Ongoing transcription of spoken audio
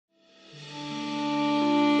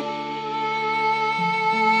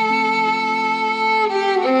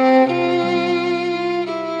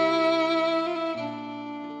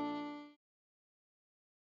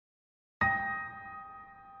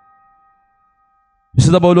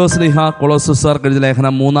വിശുദ്ധ പൗലോസ്ലീഹ കൊളോസ്യർക്ക് എഴുതിയ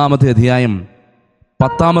ലേഖനം 3-ാമത്തെ അധ്യായം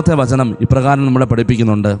 10-ാമത്തെ വചനം ഇപ്രകാരം നമ്മളെ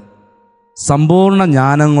പഠിപ്പിക്കുന്നുണ്ട്. സമ്പൂർണ്ണ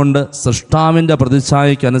ജ്ഞാനം കൊണ്ട് സൃഷ്ടാവിൻ്റെ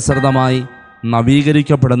പ്രതിച്ഛായയ്ക്ക് അനുസൃതമായി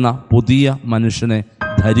നവീകരിക്കപ്പെടുന്ന പുതിയ മനുഷ്യനെ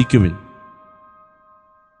ധരിക്കുവിൻ.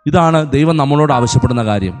 ഇതാണ് ദൈവം നമ്മളോട് ആവശ്യപ്പെടുന്ന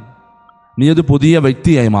കാര്യം. നീ ഒരു പുതിയ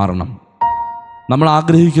വ്യക്തിയായി മാറണം. നമ്മൾ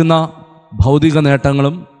ആഗ്രഹിക്കുന്ന ഭൗതിക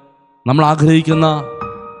നേട്ടങ്ങളും, നമ്മൾ ആഗ്രഹിക്കുന്ന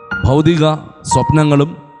ഭൗതിക സ്വപ്നങ്ങളും,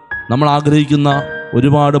 നമ്മൾ ആഗ്രഹിക്കുന്ന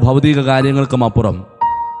ഒരുപാട് ഭൗതിക കാര്യങ്ങൾക്കും അപ്പുറം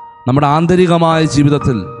നമ്മുടെ ആന്തരികമായ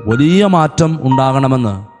ജീവിതത്തിൽ വലിയ മാറ്റം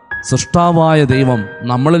ഉണ്ടാകണമെന്ന് സൃഷ്ടാവായ ദൈവം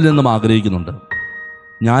നമ്മളിൽ നിന്നും ആഗ്രഹിക്കുന്നുണ്ട്.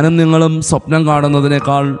 ഞാനും നിങ്ങളും സ്വപ്നം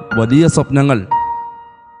കാണുന്നതിനേക്കാൾ വലിയ സ്വപ്നങ്ങൾ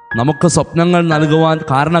നമുക്ക് സ്വപ്നങ്ങൾ നൽകുവാൻ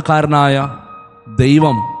കാരണക്കാരനായ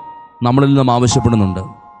ദൈവം നമ്മളിൽ നിന്നും ആവശ്യപ്പെടുന്നുണ്ട്.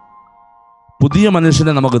 പുതിയ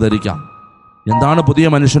മനുഷ്യനെ നമുക്ക് ധരിക്കാം. എന്താണ് പുതിയ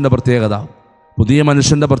മനുഷ്യൻ്റെ പ്രത്യേകത? പുതിയ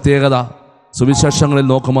മനുഷ്യൻ്റെ പ്രത്യേകത സുവിശേഷങ്ങളിൽ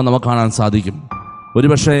നോക്കുമ്പോൾ നമുക്ക് കാണാൻ സാധിക്കും.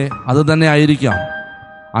 ഒരുപക്ഷെ അത് തന്നെ ആയിരിക്കാം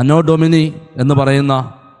അനോ ഡൊമിനി എന്ന് പറയുന്ന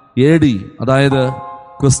AD, അതായത്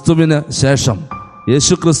ക്രിസ്തുവിന് ശേഷം,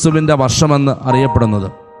 യേശു ക്രിസ്തുവിൻ്റെ വർഷമെന്ന് അറിയപ്പെടുന്നത്.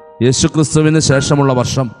 യേശു ക്രിസ്തുവിന് ശേഷമുള്ള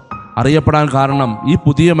വർഷം അറിയപ്പെടാൻ കാരണം ഈ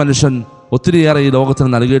പുതിയ മനുഷ്യൻ ഒത്തിരിയേറെ ഈ ലോകത്തിന്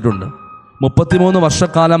നൽകിയിട്ടുണ്ട്. 33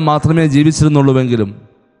 വർഷക്കാലം മാത്രമേ ജീവിച്ചിരുന്നുള്ളൂവെങ്കിലും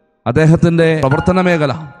അദ്ദേഹത്തിൻ്റെ പ്രവർത്തന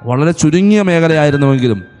മേഖല വളരെ ചുരുങ്ങിയ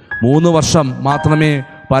മേഖലയായിരുന്നുവെങ്കിലും 3 വർഷം മാത്രമേ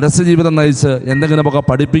പരസ്യജീവിതം നയിച്ച് എന്തെങ്കിലുമൊക്കെ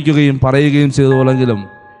പഠിപ്പിക്കുകയും പറയുകയും ചെയ്തുവെങ്കിലും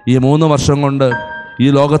ഈ 3 വർഷം കൊണ്ട് ഈ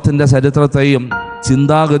ലോകത്തിൻ്റെ ചരിത്രത്തെയും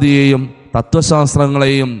ചിന്താഗതിയെയും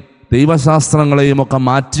തത്വശാസ്ത്രങ്ങളെയും ദൈവശാസ്ത്രങ്ങളെയും ഒക്കെ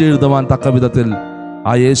മാറ്റി എഴുതുവാൻ തക്ക വിധത്തിൽ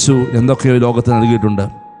ആ യേശു എന്തൊക്കെയോ ലോകത്തിന് നൽകിയിട്ടുണ്ട്.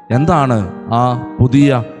 എന്താണ് ആ പുതിയ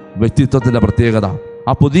വ്യക്തിത്വത്തിൻ്റെ പ്രത്യേകത?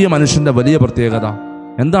 ആ പുതിയ മനുഷ്യൻ്റെ വലിയ പ്രത്യേകത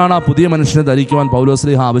എന്താണ്? ആ പുതിയ മനുഷ്യനെ ധരിക്കുവാൻ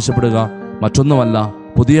പൗലോസ്ലീഹ ആവശ്യപ്പെടുക മറ്റൊന്നുമല്ല,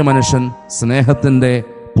 പുതിയ മനുഷ്യൻ സ്നേഹത്തിൻ്റെ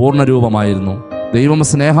പൂർണ്ണരൂപമായിരുന്നു. ദൈവം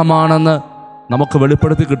സ്നേഹമാണെന്ന് നമുക്ക്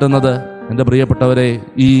വെളിപ്പെടുത്തി കിട്ടുന്നത് എൻ്റെ പ്രിയപ്പെട്ടവരെ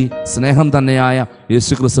ഈ സ്നേഹം തന്നെയായ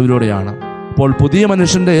യേശു ക്രിസ്തുവിലൂടെയാണ്. അപ്പോൾ പുതിയ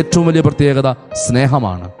മനുഷ്യൻ്റെ ഏറ്റവും വലിയ പ്രത്യേകത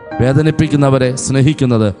സ്നേഹമാണ്. വേദനിപ്പിക്കുന്നവരെ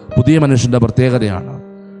സ്നേഹിക്കുന്നത് പുതിയ മനുഷ്യൻ്റെ പ്രത്യേകതയാണ്.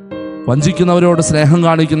 വഞ്ചിക്കുന്നവരോട് സ്നേഹം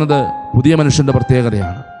കാണിക്കുന്നത് പുതിയ മനുഷ്യൻ്റെ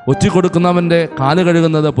പ്രത്യേകതയാണ്. ഒറ്റിക്കൊടുക്കുന്നവൻ്റെ കാല്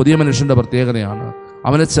കഴുകുന്നത് പുതിയ മനുഷ്യൻ്റെ പ്രത്യേകതയാണ്.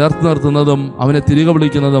 അവനെ ചേർത്ത് നിർത്തുന്നതും അവനെ തിരികെ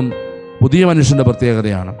വിളിക്കുന്നതും പുതിയ മനുഷ്യൻ്റെ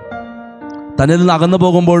പ്രത്യേകതയാണ്. തന്നിൽ നിന്ന് അകന്നു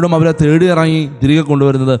പോകുമ്പോഴും അവരെ തേടിയിറങ്ങി തിരികെ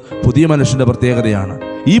കൊണ്ടുവരുന്നത് പുതിയ മനുഷ്യൻ്റെ പ്രത്യേകതയാണ്.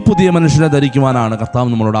 ഈ പുതിയ മനുഷ്യനെ ധരിക്കുവാനാണ് കർത്താവ്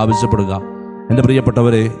നമ്മളോട് ആവശ്യപ്പെടുക. എൻ്റെ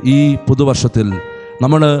പ്രിയപ്പെട്ടവരെ, ഈ പുതുവർഷത്തിൽ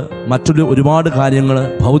നമ്മൾ ഒരുപാട് കാര്യങ്ങൾ,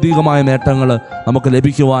 ഭൗതികമായ നേട്ടങ്ങൾ നമുക്ക്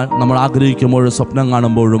ലഭിക്കുവാൻ നമ്മൾ ആഗ്രഹിക്കുമ്പോഴും സ്വപ്നം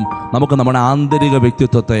കാണുമ്പോഴും നമുക്ക് നമ്മുടെ ആന്തരിക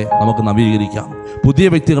വ്യക്തിത്വത്തെ നമുക്ക് നവീകരിക്കാം, പുതിയ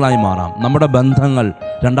വ്യക്തികളായി മാറാം. നമ്മുടെ ബന്ധങ്ങൾ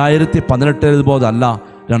 2018 പോലല്ല,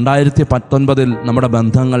 2019 നമ്മുടെ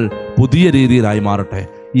ബന്ധങ്ങൾ പുതിയ രീതിയിലായി മാറട്ടെ.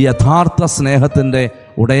 ഈ യഥാർത്ഥ സ്നേഹത്തിൻ്റെ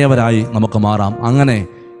ഉടയവരായി നമുക്ക് മാറാം. അങ്ങനെ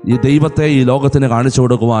ഈ ദൈവത്തെ ഈ ലോകത്തിന് കാണിച്ചു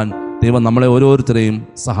കൊടുക്കുവാൻ ദൈവം നമ്മളെ ഓരോരുത്തരെയും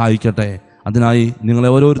സഹായിക്കട്ടെ. അതിനായി നിങ്ങളെ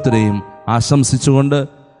ഓരോരുത്തരെയും ആശംസിച്ചുകൊണ്ട്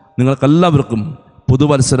നിങ്ങൾക്കെല്ലാവർക്കും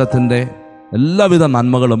പുതുവത്സരത്തിൻ്റെ എല്ലാവിധ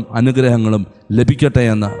നന്മകളും അനുഗ്രഹങ്ങളും ലഭിക്കട്ടെ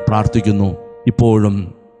എന്ന് പ്രാർത്ഥിക്കുന്നു. ഇപ്പോഴും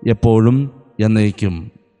എപ്പോഴും എന്നേക്കും.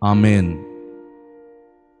 ആമേൻ.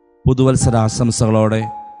 പുതുവത്സര ആശംസകളോടെ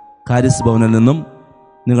കാരിസ് ഭവനിൽ നിന്നും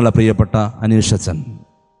നിങ്ങളുടെ പ്രിയപ്പെട്ട അനീഷച്ചൻ.